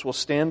hypocrites will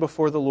stand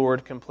before the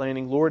Lord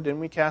complaining, Lord, didn't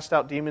we cast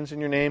out demons in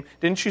Your name?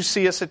 Didn't You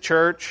see us at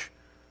church?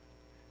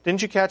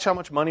 Didn't You catch how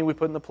much money we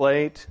put in the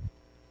plate?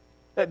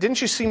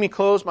 Didn't You see me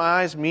close my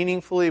eyes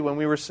meaningfully when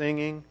we were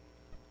singing?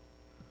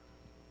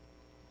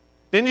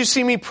 Didn't you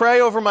see me pray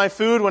over my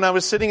food when I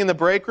was sitting in the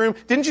break room?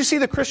 Didn't you see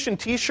the Christian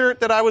t-shirt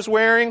that I was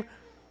wearing?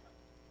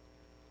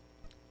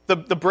 The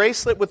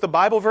bracelet with the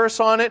Bible verse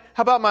on it?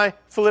 How about my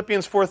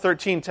Philippians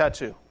 4:13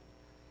 tattoo?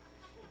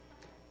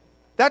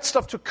 That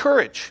stuff took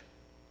courage.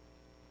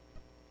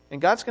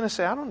 And God's going to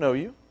say, I don't know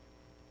you.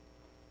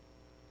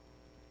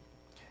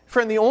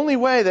 Friend, the only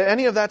way that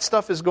any of that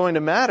stuff is going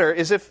to matter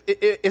is if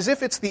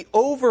it's the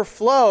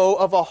overflow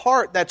of a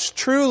heart that's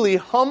truly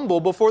humble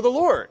before the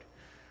Lord.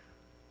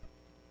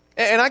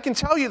 And I can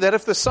tell you that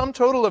if the sum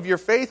total of your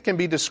faith can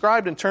be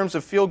described in terms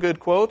of feel-good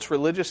quotes,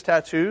 religious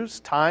tattoos,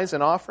 tithes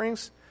and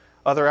offerings,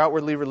 other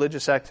outwardly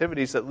religious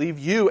activities that leave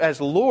you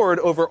as Lord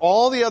over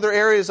all the other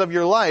areas of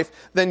your life,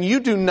 then you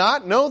do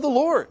not know the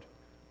Lord.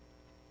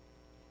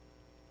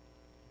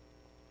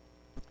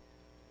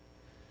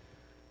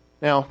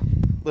 Now,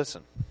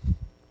 listen.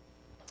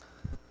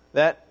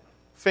 That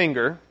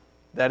finger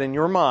that in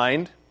your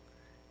mind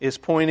is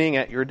pointing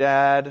at your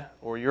dad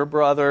or your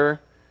brother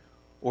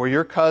or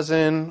your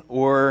cousin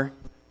or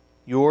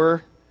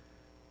your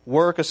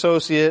work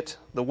associate,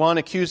 the one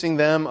accusing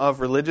them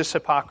of religious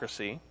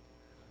hypocrisy,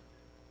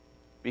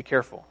 be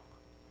careful.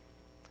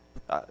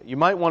 You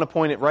might want to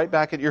point it right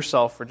back at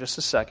yourself for just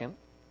a second.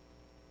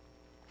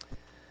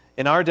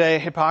 In our day,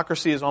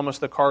 hypocrisy is almost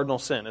the cardinal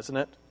sin, isn't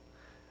it?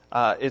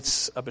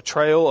 It's a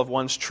betrayal of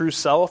one's true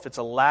self. It's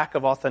a lack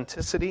of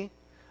authenticity.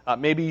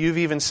 Maybe you've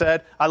even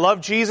said, I love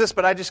Jesus,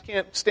 but I just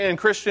can't stand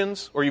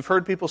Christians. Or you've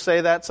heard people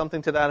say that,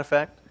 something to that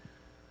effect.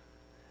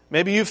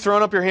 Maybe you've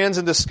thrown up your hands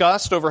in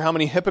disgust over how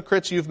many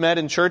hypocrites you've met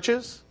in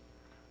churches.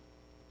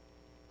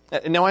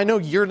 Now, I know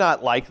you're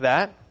not like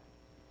that.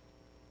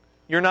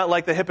 You're not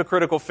like the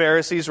hypocritical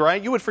Pharisees,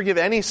 right? You would forgive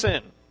any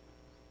sin.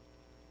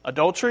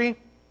 Adultery?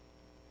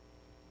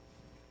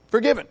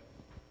 Forgiven.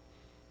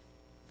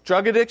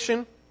 Drug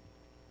addiction?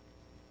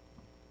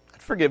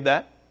 I'd forgive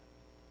that.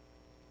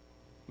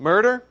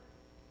 Murder?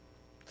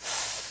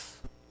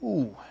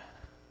 Ooh.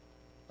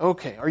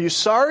 Okay, are you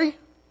sorry?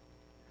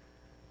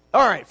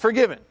 All right,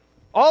 forgiven.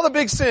 All the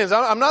big sins.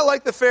 I'm not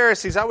like the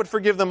Pharisees. I would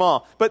forgive them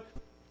all. But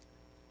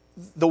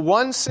the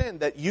one sin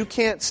that you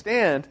can't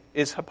stand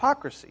is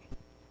hypocrisy.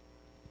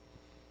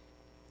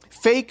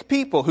 Fake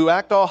people who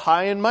act all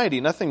high and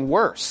mighty. Nothing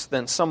worse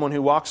than someone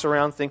who walks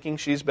around thinking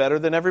she's better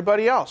than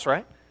everybody else,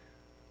 right?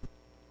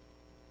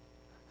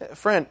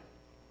 Friend,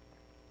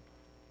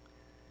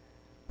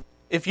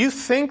 if you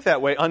think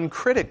that way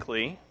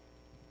uncritically,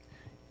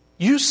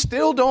 you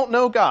still don't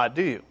know God,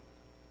 do you?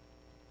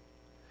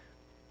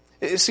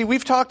 See,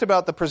 we've talked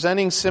about the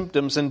presenting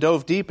symptoms and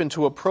dove deep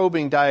into a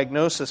probing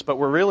diagnosis, but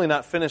we're really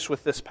not finished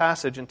with this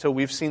passage until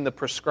we've seen the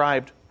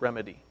prescribed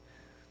remedy.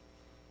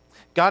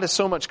 God is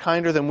so much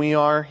kinder than we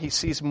are. He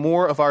sees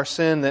more of our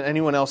sin than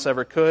anyone else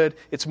ever could.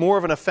 It's more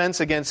of an offense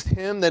against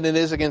Him than it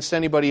is against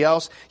anybody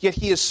else. Yet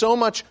He is so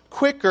much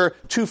quicker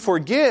to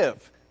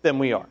forgive than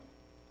we are.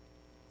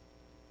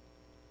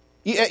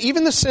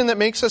 Even the sin that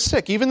makes us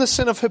sick, even the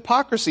sin of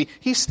hypocrisy,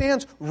 He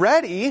stands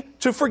ready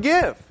to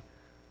forgive.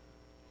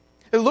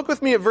 And look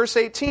with me at verse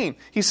 18.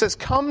 He says,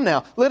 "Come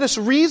now, let us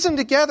reason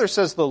together,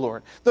 says the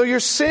Lord. Though your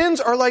sins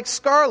are like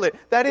scarlet,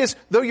 that is,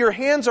 though your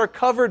hands are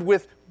covered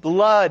with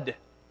blood,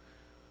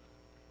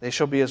 they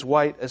shall be as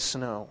white as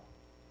snow.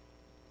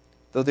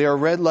 Though they are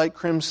red like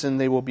crimson,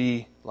 they will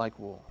be like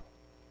wool."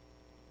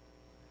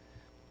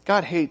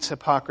 God hates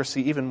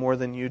hypocrisy even more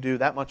than you do.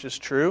 That much is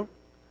true.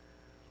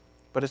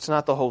 But it's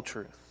not the whole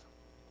truth.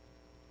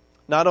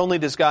 Not only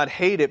does God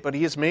hate it, but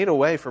He has made a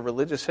way for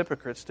religious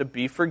hypocrites to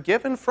be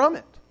forgiven from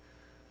it.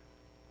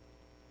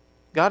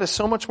 God is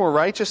so much more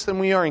righteous than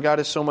we are, and God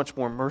is so much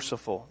more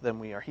merciful than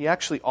we are. He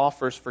actually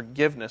offers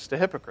forgiveness to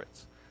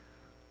hypocrites.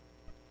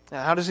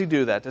 Now, how does He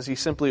do that? Does He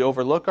simply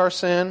overlook our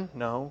sin?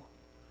 No.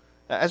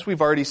 As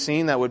we've already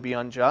seen, that would be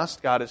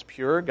unjust. God is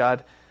pure.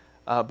 God,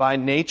 by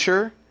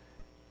nature,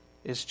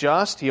 is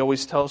just. He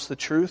always tells the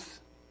truth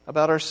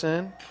about our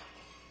sin.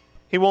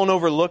 He won't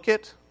overlook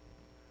it.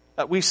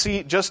 We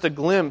see just a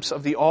glimpse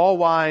of the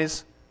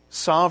all-wise,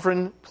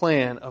 sovereign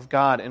plan of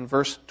God in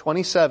verse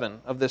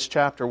 27 of this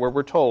chapter, where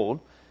we're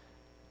told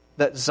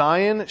that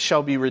Zion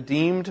shall be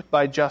redeemed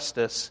by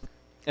justice,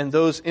 and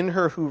those in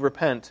her who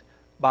repent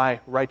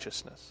by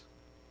righteousness.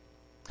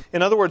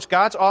 In other words,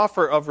 God's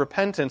offer of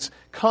repentance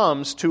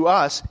comes to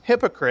us,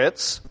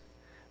 hypocrites,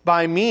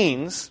 by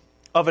means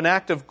of an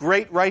act of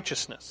great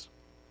righteousness.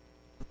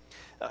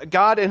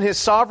 God, in His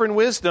sovereign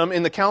wisdom,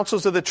 in the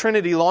counsels of the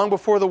Trinity, long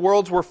before the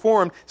worlds were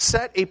formed,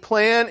 set a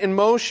plan in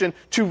motion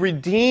to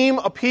redeem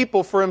a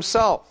people for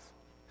Himself.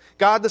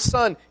 God the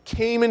Son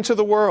came into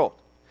the world.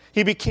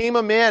 He became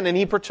a man, and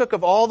He partook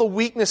of all the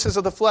weaknesses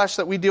of the flesh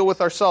that we deal with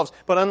ourselves.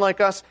 But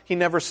unlike us, He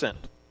never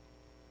sinned.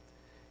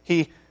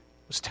 He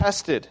was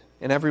tested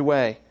in every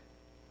way,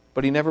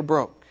 but He never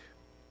broke.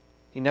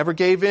 He never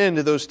gave in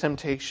to those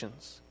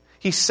temptations.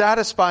 He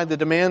satisfied the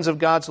demands of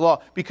God's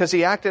law because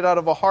He acted out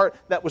of a heart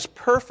that was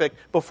perfect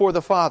before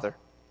the Father.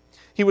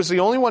 He was the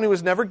only one who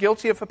was never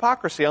guilty of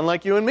hypocrisy,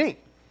 unlike you and me.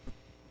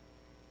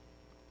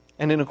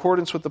 And in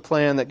accordance with the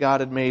plan that God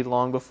had made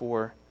long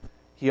before,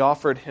 He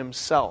offered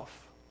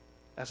Himself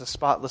as a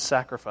spotless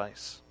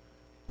sacrifice,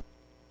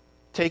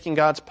 taking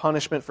God's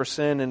punishment for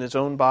sin in His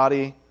own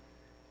body,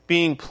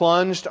 being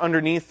plunged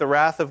underneath the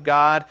wrath of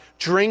God,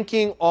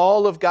 drinking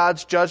all of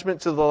God's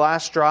judgment to the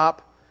last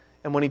drop.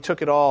 And when He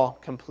took it all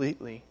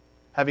completely,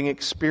 having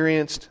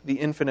experienced the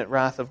infinite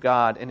wrath of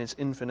God in His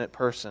infinite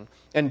person,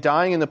 and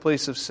dying in the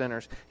place of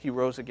sinners, He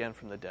rose again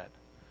from the dead,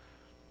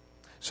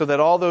 so that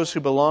all those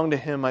who belong to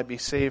Him might be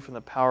saved from the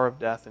power of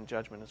death and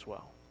judgment as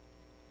well.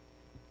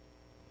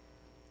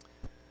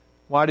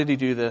 Why did he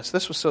do this?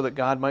 This was so that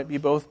God might be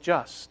both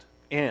just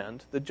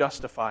and the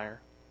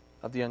justifier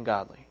of the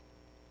ungodly,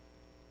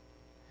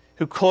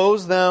 who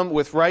clothes them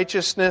with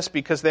righteousness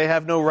because they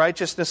have no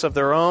righteousness of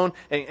their own.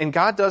 And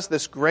God does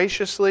this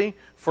graciously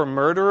for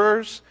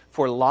murderers,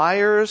 for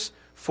liars,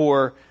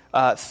 for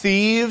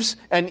thieves,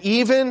 and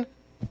even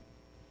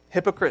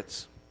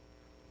hypocrites,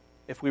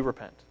 if we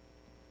repent.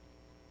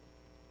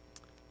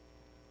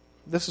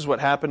 This is what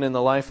happened in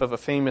the life of a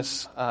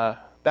famous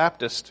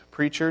Baptist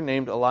preacher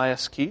named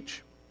Elias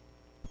Keach.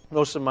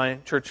 Most of my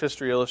church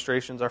history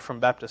illustrations are from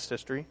Baptist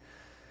history,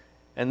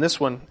 and this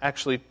one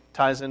actually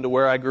ties into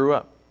where I grew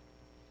up.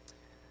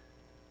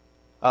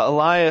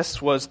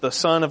 Elias was the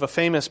son of a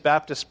famous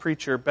Baptist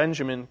preacher,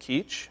 Benjamin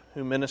Keach,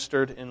 who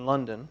ministered in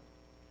London.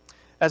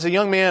 As a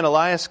young man,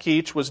 Elias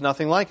Keach was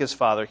nothing like his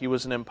father. He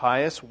was an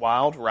impious,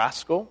 wild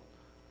rascal.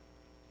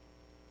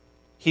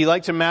 He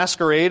liked to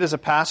masquerade as a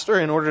pastor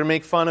in order to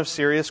make fun of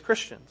serious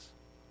Christians.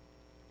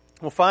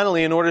 Well,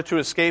 finally, in order to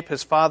escape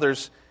his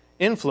father's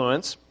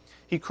influence,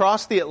 he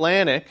crossed the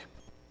Atlantic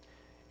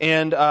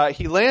and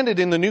he landed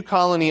in the new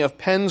colony of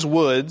Penn's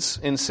Woods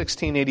in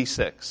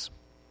 1686.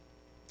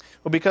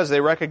 Well, because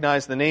they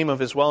recognized the name of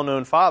his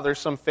well-known father,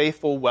 some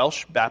faithful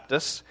Welsh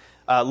Baptists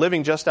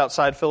living just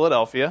outside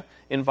Philadelphia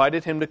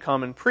invited him to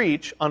come and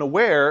preach,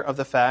 unaware of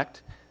the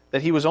fact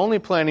that he was only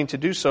planning to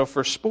do so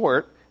for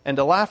sport and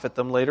to laugh at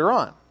them later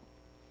on.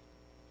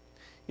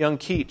 Young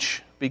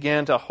Keach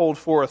began to hold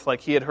forth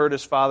like he had heard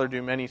his father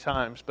do many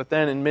times, but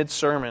then in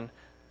mid-sermon,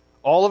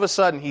 all of a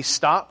sudden he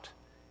stopped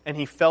and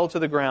he fell to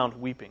the ground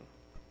weeping.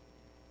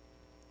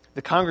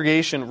 The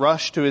congregation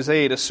rushed to his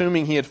aid,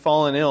 assuming he had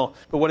fallen ill,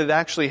 but what had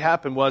actually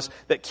happened was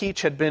that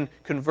Keach had been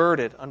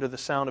converted under the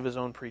sound of his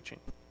own preaching.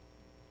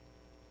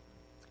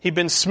 He'd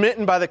been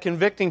smitten by the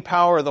convicting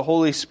power of the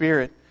Holy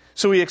Spirit.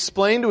 So he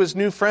explained to his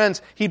new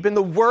friends he'd been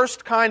the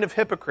worst kind of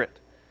hypocrite.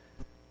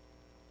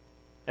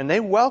 And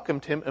they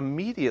welcomed him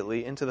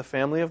immediately into the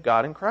family of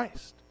God in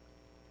Christ.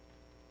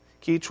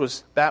 Keach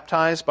was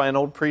baptized by an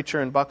old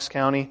preacher in Bucks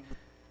County,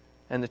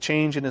 and the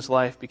change in his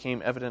life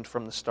became evident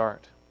from the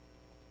start.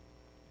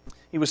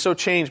 He was so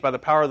changed by the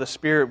power of the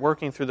Spirit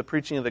working through the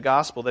preaching of the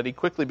gospel that he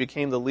quickly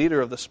became the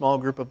leader of the small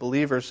group of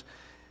believers.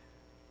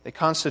 They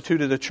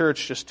constituted a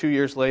church just 2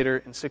 years later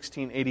in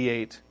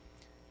 1688,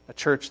 a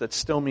church that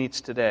still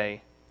meets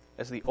today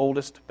as the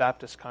oldest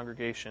Baptist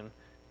congregation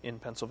in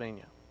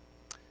Pennsylvania.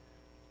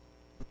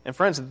 And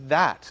friends,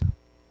 that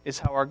is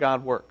how our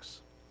God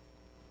works.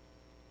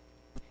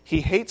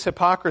 He hates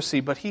hypocrisy,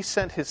 but He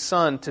sent His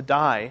Son to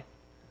die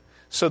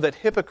so that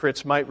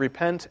hypocrites might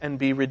repent and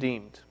be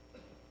redeemed.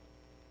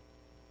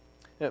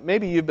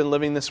 Maybe you've been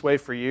living this way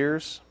for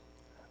years.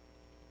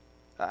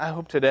 I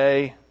hope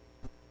today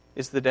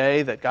is the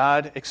day that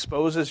God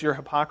exposes your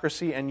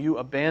hypocrisy and you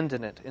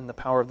abandon it in the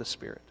power of the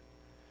Spirit.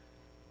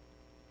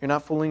 You're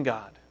not fooling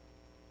God.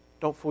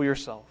 Don't fool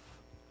yourself.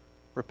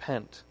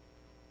 Repent.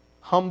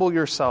 Humble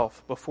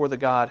yourself before the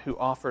God who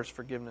offers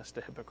forgiveness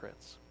to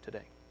hypocrites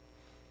today.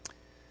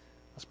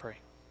 Let's pray.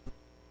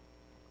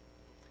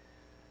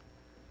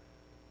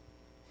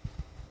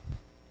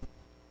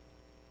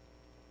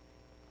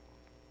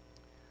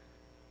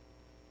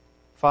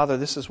 Father,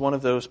 this is one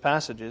of those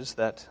passages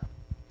that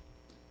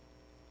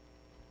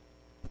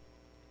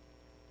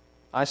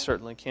I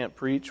certainly can't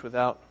preach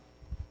without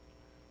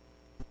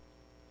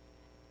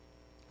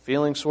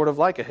feeling sort of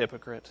like a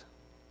hypocrite.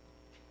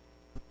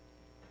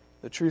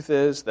 The truth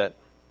is that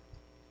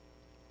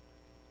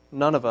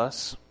none of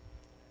us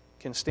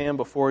can stand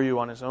before you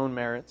on his own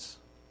merits.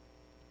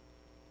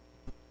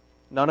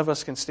 None of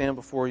us can stand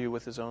before you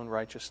with his own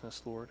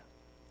righteousness, Lord.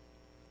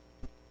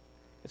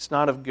 It's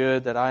not of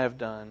good that I have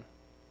done.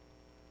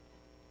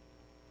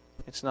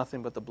 It's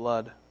nothing but the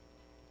blood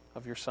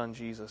of your Son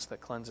Jesus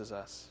that cleanses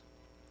us.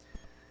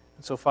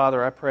 And so,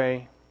 Father, I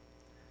pray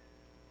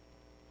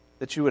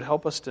that you would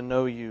help us to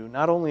know you,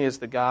 not only as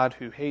the God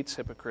who hates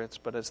hypocrites,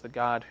 but as the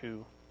God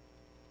who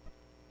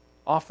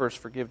offers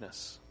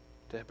forgiveness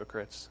to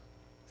hypocrites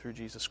through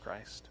Jesus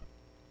Christ.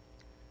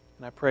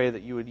 And I pray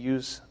that you would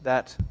use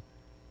that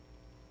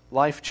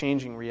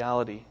life-changing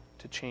reality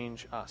to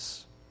change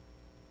us,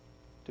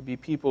 to be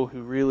people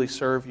who really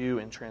serve you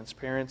in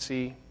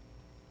transparency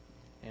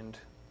and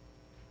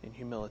in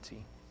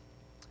humility.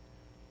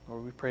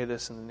 Lord, we pray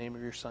this in the name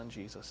of your Son,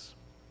 Jesus.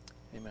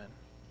 Amen.